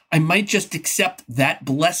 I might just accept that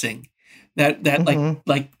blessing that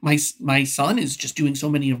my son is just doing so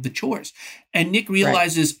many of the chores. And Nick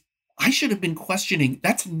realizes I should have been questioning.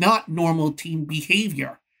 That's not normal teen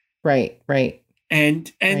behavior. Right.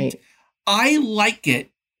 And Right. I like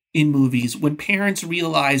it in movies when parents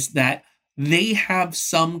realize that they have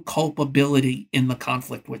some culpability in the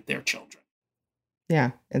conflict with their children.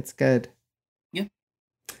 Yeah, it's good. Yeah.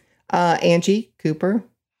 Angie Cooper,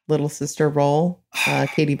 little sister role.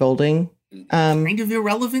 Katie Boulding. Kind of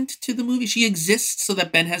irrelevant to the movie. She exists so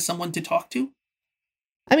that Ben has someone to talk to.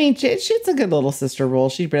 I mean, she's a good little sister role.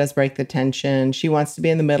 She does break the tension. She wants to be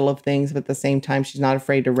in the middle of things, but at the same time, she's not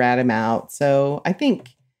afraid to rat him out. So I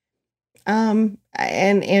think,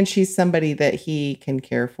 and she's somebody that he can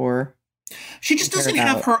care for. She just doesn't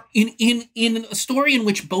have her in a story in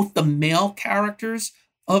which both the male characters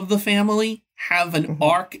of the family have an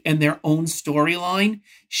arc and their own storyline.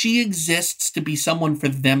 She exists to be someone for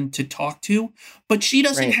them to talk to, but she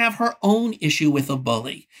doesn't have her own issue with a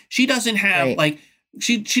bully. She doesn't have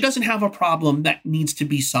she doesn't have a problem that needs to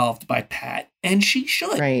be solved by Pat, and she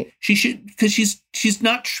should. Right. She should, because she's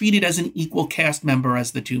not treated as an equal cast member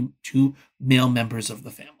as the two male members of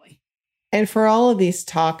the family. And for all of these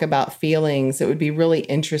talk about feelings, it would be really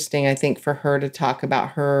interesting, I think, for her to talk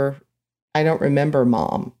about her, I don't remember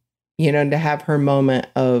mom, to have her moment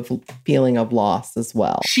of feeling of loss as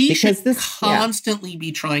well. She should constantly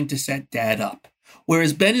be trying to set dad up.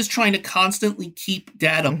 Whereas Ben is trying to constantly keep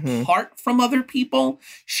dad apart from other people.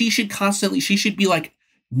 She should be like,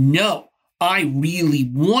 no, I really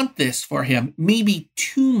want this for him. Maybe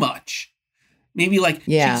too much. Maybe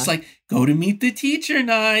she's like, go to meet the teacher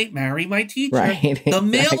night, marry my teacher. Right, the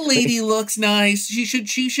male lady looks nice.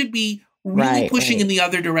 She should be really pushing in the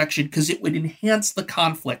other direction because it would enhance the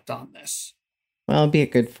conflict on this. Well, it'd be a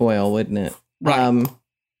good foil, wouldn't it? Right.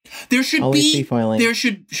 There should be foiling. There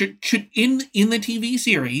should in the TV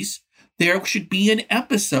series, there should be an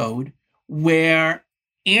episode where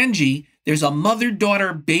Angie, there's a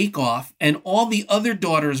mother-daughter bake-off, and all the other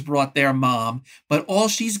daughters brought their mom, but all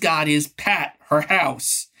she's got is Pat, her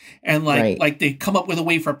house. And like they come up with a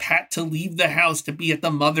way for Pat to leave the house to be at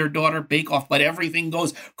the mother-daughter bake-off, but everything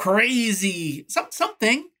goes crazy.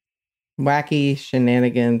 Something. Wacky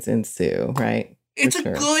shenanigans ensue, right? It's a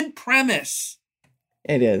good premise.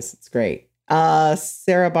 It is. It's great.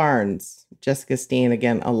 Sarah Barnes, Jessica Steen,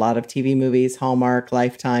 again, a lot of TV movies, Hallmark,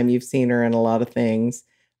 Lifetime. You've seen her in a lot of things.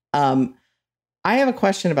 I have a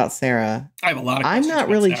question about Sarah. I have a lot of questions. I'm not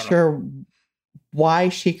really sure why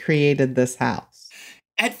she created this house.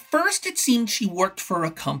 At first, it seemed she worked for a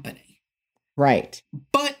company. Right.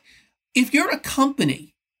 But if you're a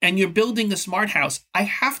company and you're building a smart house, I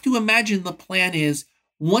have to imagine the plan is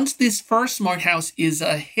once this first smart house is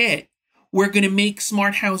a hit, we're going to make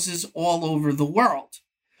smart houses all over the world.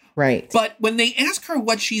 Right. But when they ask her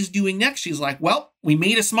what she's doing next, she's like, well, we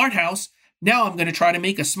made a smart house. Now I'm going to try to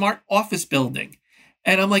make a smart office building.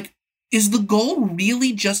 And I'm like, is the goal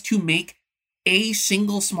really just to make a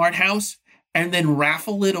single smart house and then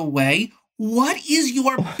raffle it away? What is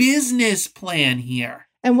your business plan here?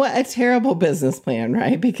 And what a terrible business plan,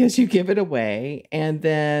 right? Because you give it away and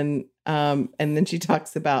then she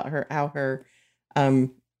talks about how her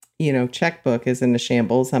checkbook is in a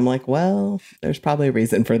shambles. I'm like, well, there's probably a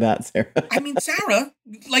reason for that, Sarah. I mean, Sarah,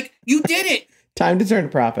 you did it. Time to turn a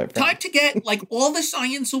profit. Time to get all the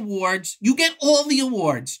science awards. You get all the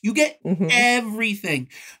awards. You get everything.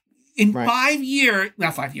 In 5 years,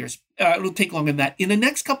 not 5 years, it'll take longer than that. In the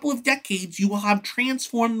next couple of decades, you will have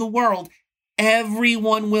transformed the world.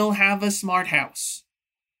 Everyone will have a smart house.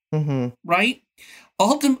 Right?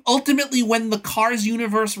 Ultimately, when the Cars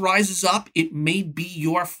universe rises up, it may be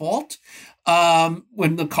your fault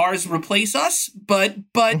when the Cars replace us. But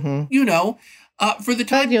for the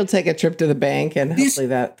time, you'll take a trip to the bank, and hopefully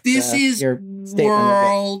this is your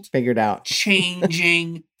world figured out,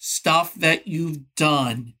 changing stuff that you've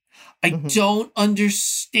done. I don't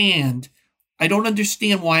understand. I don't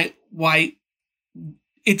understand why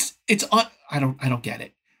it's I don't get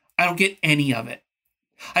it. I don't get any of it.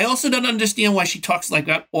 I also don't understand why she talks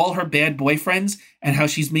about all her bad boyfriends and how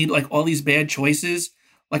she's made all these bad choices.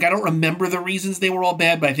 I don't remember the reasons they were all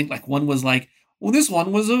bad, but I think one was well, this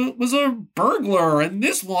one was a burglar, and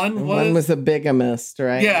this one was a bigamist,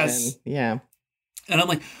 right? Yes, and I'm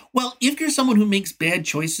like, well, if you're someone who makes bad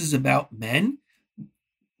choices about men,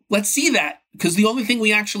 let's see that, because the only thing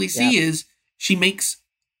we actually see is she makes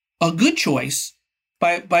a good choice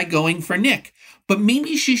by going for Nick. But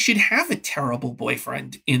maybe she should have a terrible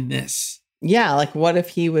boyfriend in this. Yeah, what if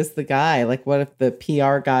he was the guy? What if the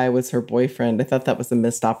PR guy was her boyfriend? I thought that was a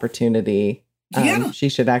missed opportunity. She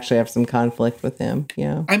should actually have some conflict with him.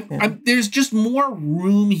 Yeah. There's just more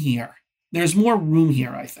room here. There's more room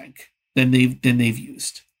here, I think, than they've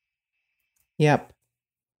used. Yep.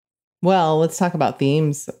 Well, let's talk about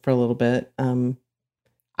themes for a little bit.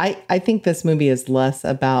 I think this movie is less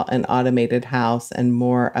about an automated house and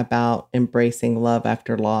more about embracing love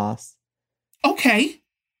after loss. Okay,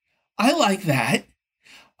 I like that.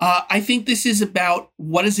 I think this is about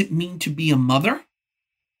what does it mean to be a mother.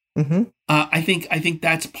 Mm-hmm. I think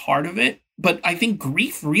that's part of it. But I think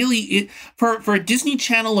grief really for a Disney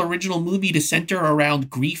Channel original movie to center around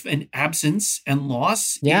grief and absence and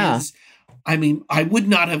loss Yeah. is, I mean, I would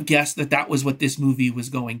not have guessed that was what this movie was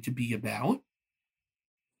going to be about.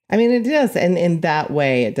 I mean, it does. And in that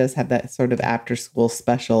way, it does have that sort of after school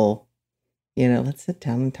special, let's sit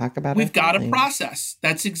down and talk about We've got a feelings. process.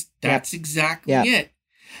 That's exactly Yep. it.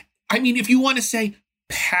 I mean, if you want to say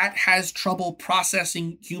Pat has trouble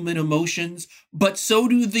processing human emotions, but so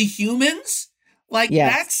do the humans, like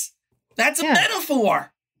Yes. that's a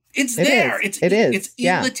metaphor. It's there. Is. It's It's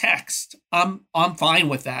in the text. I'm fine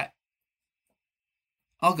with that.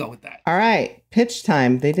 I'll go with that. All right. Pitch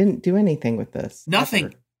time. They didn't do anything with this. Nothing.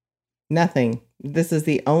 Ever. Nothing. This is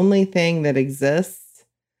the only thing that exists,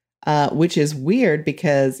 which is weird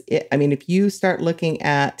because, if you start looking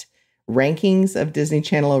at rankings of Disney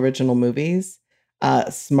Channel original movies,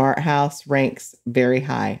 Smart House ranks very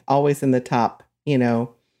high, always in the top.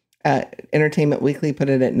 Entertainment Weekly put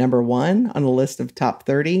it at number 1 on a list of top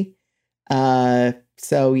 30.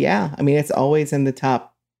 So yeah, it's always in the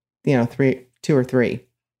top, 2 or 3.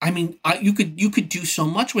 I mean, you could do so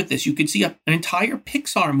much with this. You could see an entire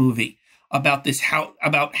Pixar movie about this,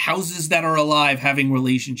 about houses that are alive having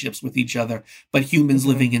relationships with each other, but humans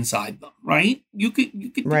living inside them. Right? You could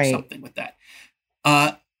do something with that.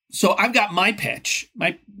 So I've got my pitch. Go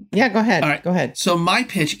ahead. All right. Go ahead. So my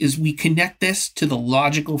pitch is we connect this to the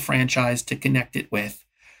logical franchise to connect it with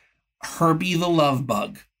Herbie the Love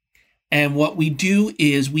Bug. And what we do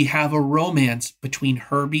is we have a romance between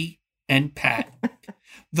Herbie and Pat.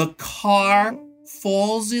 The car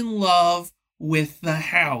falls in love with the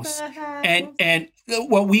house. And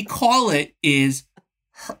what we call it is,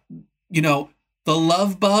 the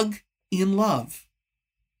love bug in love.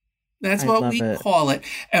 That's what we call it.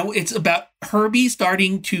 And it's about Herbie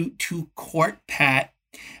starting to court Pat.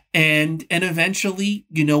 And eventually,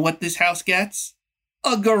 you know what this house gets?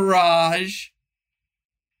 A garage.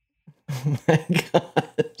 Oh my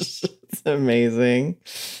gosh. It's amazing.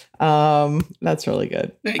 That's really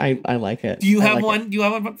good. I like it. Do you have one? Do you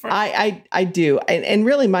have one? I do. And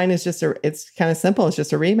really mine is it's kind of simple. It's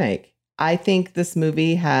just a remake. I think this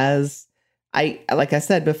movie has, like I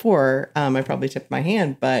said before, I probably tipped my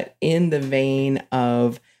hand, but in the vein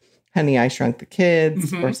of Honey, I Shrunk the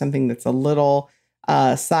Kids, or something that's a little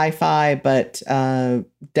sci-fi, but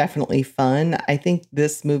definitely fun. I think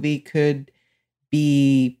this movie could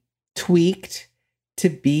be tweaked to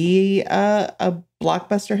be a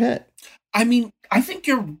blockbuster hit. I mean, I think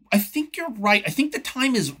you're right. I think the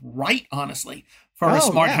time is right, honestly, for a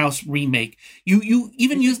Smart House remake. You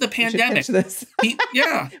even use the pandemic. We should pitch this.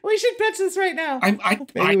 Yeah, we should pitch this right now.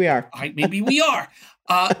 Maybe we are. Maybe we are.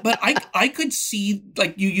 But I could see,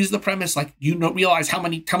 like, you use the premise, like, you don't realize how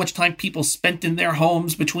much time people spent in their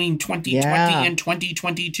homes between 2020 and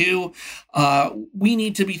 2022. We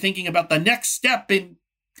need to be thinking about the next step in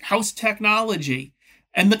house technology.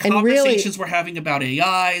 And the conversations we're having about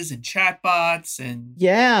AIs and chatbots and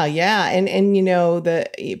and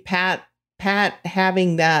the Pat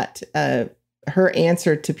having that her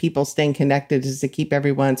answer to people staying connected is to keep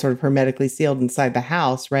everyone sort of hermetically sealed inside the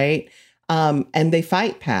house, right? And they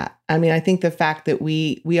fight Pat. I mean, I think the fact that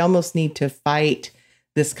we almost need to fight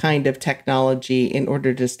this kind of technology in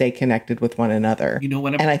order to stay connected with one another.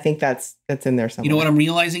 And I think that's in there somewhere. You know what I'm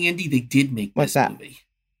realizing, Andy? They did make this movie.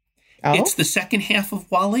 Oh? It's the second half of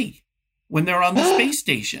WALL-E when they're on the space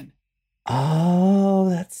station. Oh,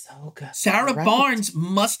 that's so good. Sarah Barnes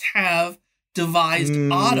must have devised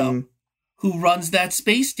Otto, who runs that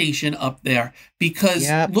space station up there, because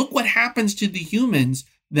look what happens to the humans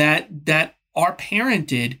that are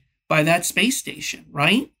parented by that space station,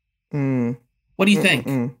 right? What do you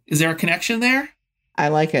think? Is there a connection there? I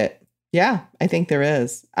like it. Yeah, I think there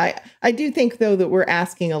is. I do think, though, that we're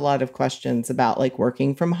asking a lot of questions about, like,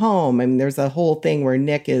 working from home. I mean, there's a whole thing where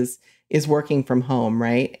Nick is working from home,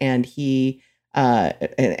 right? And he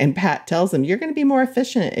and Pat tells him, you're going to be more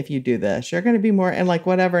efficient if you do this. You're going to be more, and like,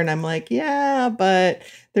 whatever. And I'm like, yeah, but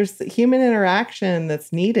there's human interaction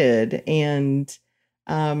that's needed. And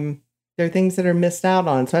there are things that are missed out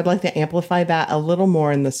on. So I'd like to amplify that a little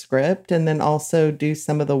more in the script, and then also do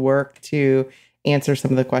some of the work to answer some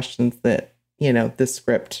of the questions that, the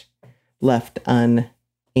script left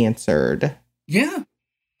unanswered. Yeah.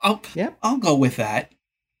 I'll go with that.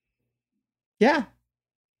 Yeah.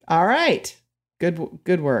 All right.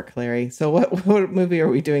 Good work, Larry. So what movie are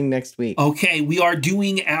we doing next week? Okay, we are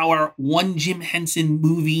doing our one Jim Henson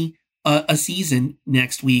movie a season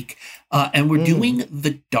next week, and we're doing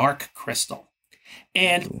The Dark Crystal.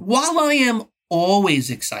 And while I am always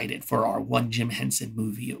excited for our one Jim Henson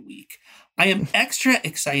movie a week, I am extra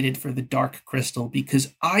excited for The Dark Crystal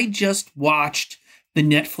because I just watched the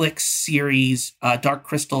Netflix series Dark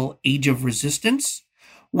Crystal: Age of Resistance,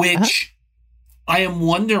 which I am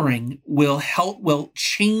wondering will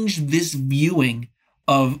change this viewing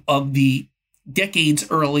of the decades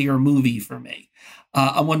earlier movie for me.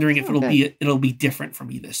 I'm wondering if it'll be different for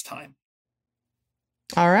me this time.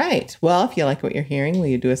 All right. Well, if you like what you're hearing, will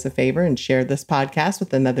you do us a favor and share this podcast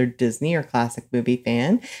with another Disney or classic movie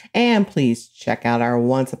fan? And please check out our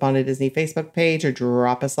Once Upon a Disney Facebook page or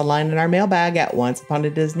drop us a line in our mailbag at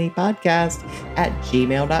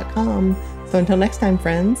onceuponadisneypodcast@gmail.com. So until next time,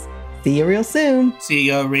 friends, see you real soon. See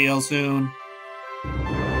you real soon.